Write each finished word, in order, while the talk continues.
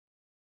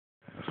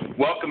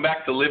Welcome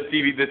back to Live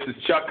TV. This is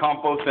Chuck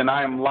Compost, and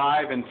I am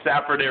live in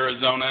Safford,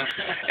 Arizona,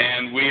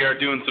 and we are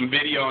doing some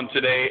videoing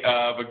today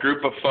of a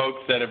group of folks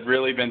that have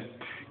really been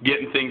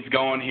getting things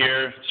going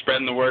here,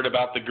 spreading the word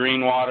about the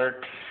green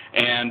water,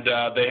 and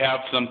they have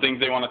some things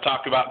they want to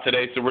talk about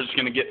today, so we're just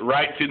going to get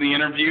right to the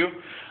interview.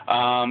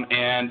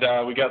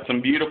 We got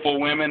some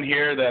beautiful women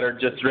here that are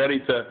just ready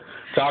to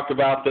talk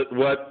about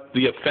what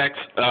the effects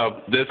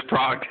of this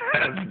product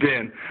has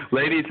been.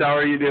 Ladies, how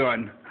are you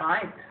doing?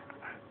 Fine.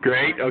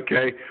 Great.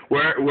 Okay.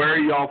 Where are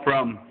y'all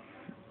from?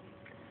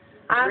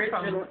 I'm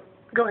from.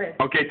 Go ahead.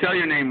 Okay. Tell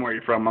your name. Where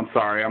you're from. I'm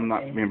sorry. I'm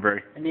not being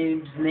very. My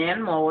name's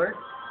Nan Ray,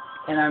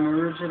 and I'm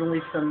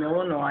originally from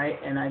Illinois,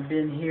 and I've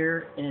been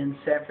here in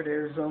Safford,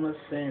 Arizona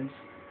since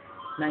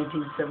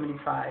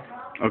 1975.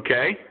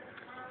 Okay.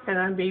 And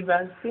I'm Bee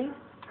Busby.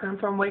 I'm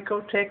from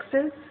Waco,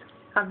 Texas.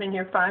 I've been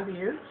here 5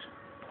 years.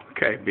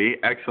 Okay, Bee.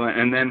 Excellent.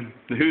 And then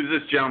who's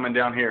this gentleman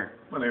down here?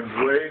 My name's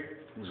Ray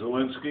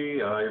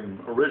Zielinski. I'm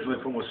originally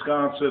from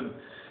Wisconsin,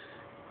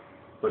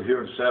 but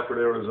here in Safford,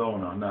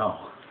 Arizona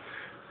now.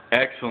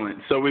 Excellent.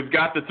 So we've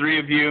got the three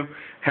of you,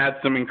 had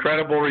some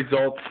incredible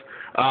results.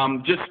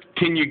 Just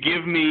can you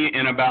give me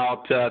in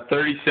about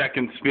 30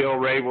 seconds spiel,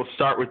 Ray, we'll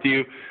start with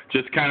you,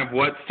 just kind of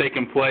what's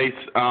taken place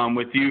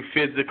with you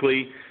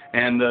physically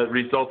and the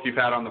results you've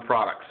had on the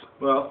products.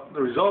 Well,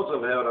 the results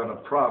I've had on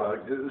the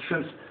product,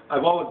 since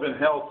I've always been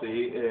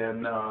healthy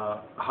and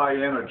high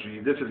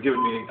energy, this has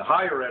given me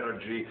higher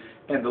energy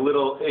and the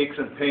little aches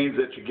and pains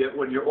that you get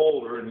when you're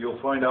older, and you'll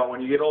find out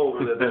when you get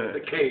older that that's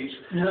the case,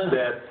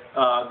 that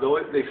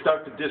they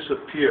start to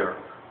disappear,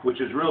 which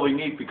is really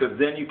neat because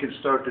then you can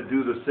start to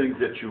do the things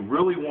that you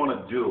really want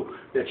to do,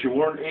 that you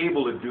weren't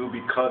able to do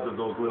because of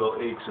those little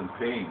aches and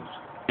pains.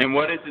 And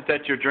what is it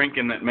that you're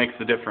drinking that makes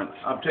the difference?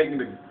 I'm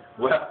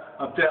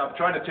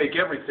trying to take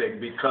everything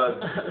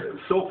because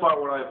so far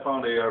what I've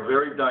found, they are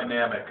very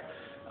dynamic.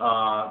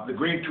 The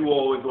Green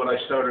 2.0 is what I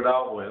started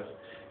out with,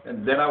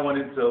 and then I went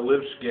into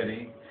Live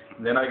Skinny,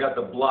 and then I got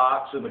the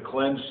blocks and the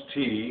cleanse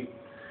tea,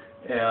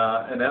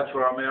 and that's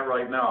where I'm at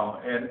right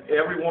now. And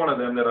every one of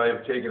them that I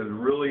have taken has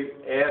really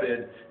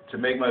added to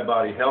make my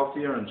body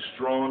healthier and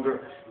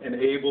stronger and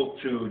able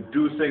to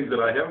do things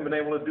that I haven't been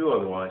able to do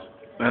otherwise,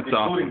 including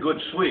awesome.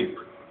 Good sleep.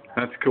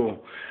 That's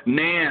cool.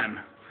 Nan.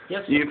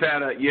 Yes, you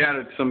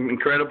had some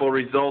incredible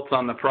results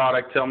on the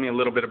product. Tell me a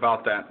little bit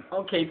about that.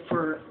 Okay,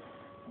 for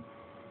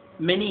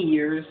many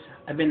years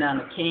I've been on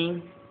a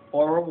cane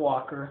or a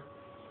walker,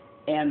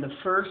 and the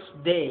first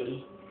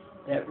day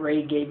that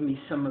Ray gave me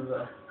some of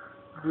the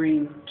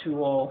Green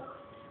 2.0,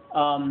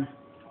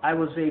 I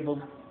was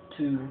able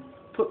to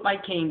put my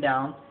cane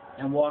down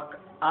and walk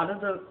out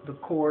of the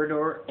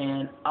corridor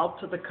and out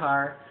to the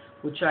car,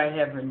 which I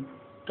haven't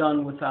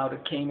done without a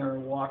cane or a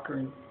walker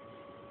in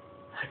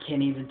I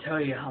can't even tell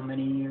you how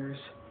many years.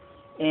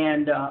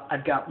 And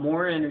I've got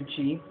more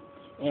energy.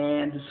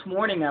 And this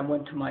morning I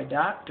went to my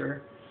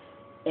doctor,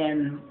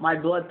 and my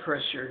blood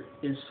pressure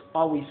is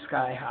always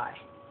sky high.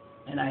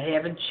 And I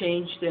haven't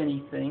changed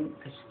anything.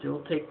 I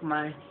still take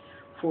my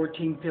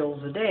 14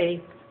 pills a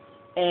day.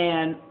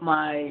 And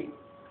my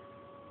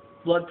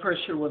blood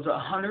pressure was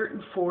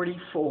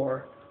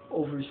 144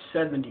 over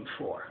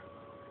 74.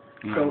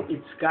 Wow. So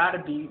it's got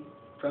to be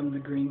from the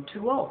Green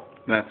 2.0.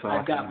 That's awesome.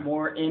 I've got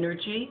more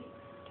energy.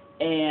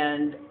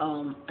 And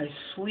I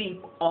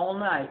sleep all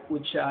night,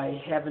 which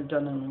I haven't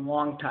done in a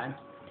long time.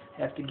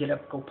 I have to get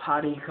up, go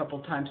potty a couple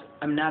times.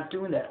 I'm not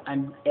doing that.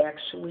 I'm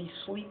actually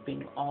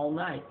sleeping all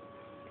night.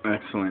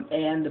 Excellent.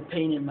 And the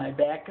pain in my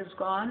back is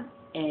gone,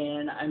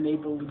 and I'm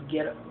able to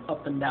get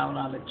up and down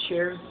out of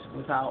chairs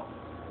without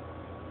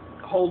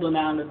holding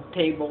on to the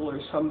table or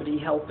somebody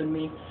helping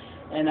me.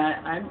 And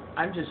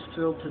I'm just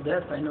thrilled to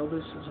death. I know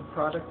this is a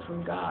product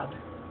from God.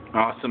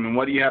 Awesome. And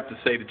what do you have to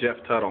say to Jeff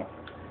Tuttle?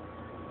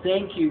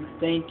 Thank you,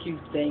 thank you,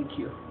 thank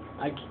you.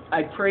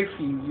 I pray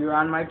for you. You're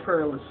on my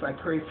prayer list. I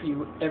pray for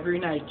you every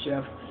night,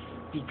 Jeff,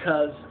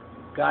 because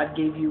God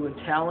gave you a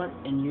talent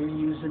and you're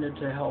using it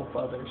to help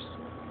others.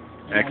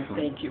 And excellent. I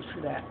thank you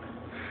for that.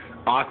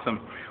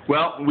 Awesome.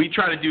 Well, we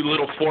try to do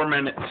little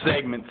 4-minute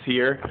segments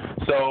here.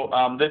 So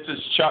this is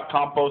Chuck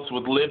Compost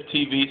with Live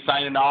TV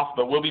signing off,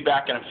 but we'll be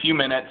back in a few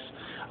minutes.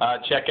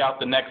 Check out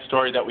the next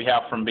story that we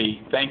have from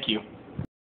Bee. Thank you.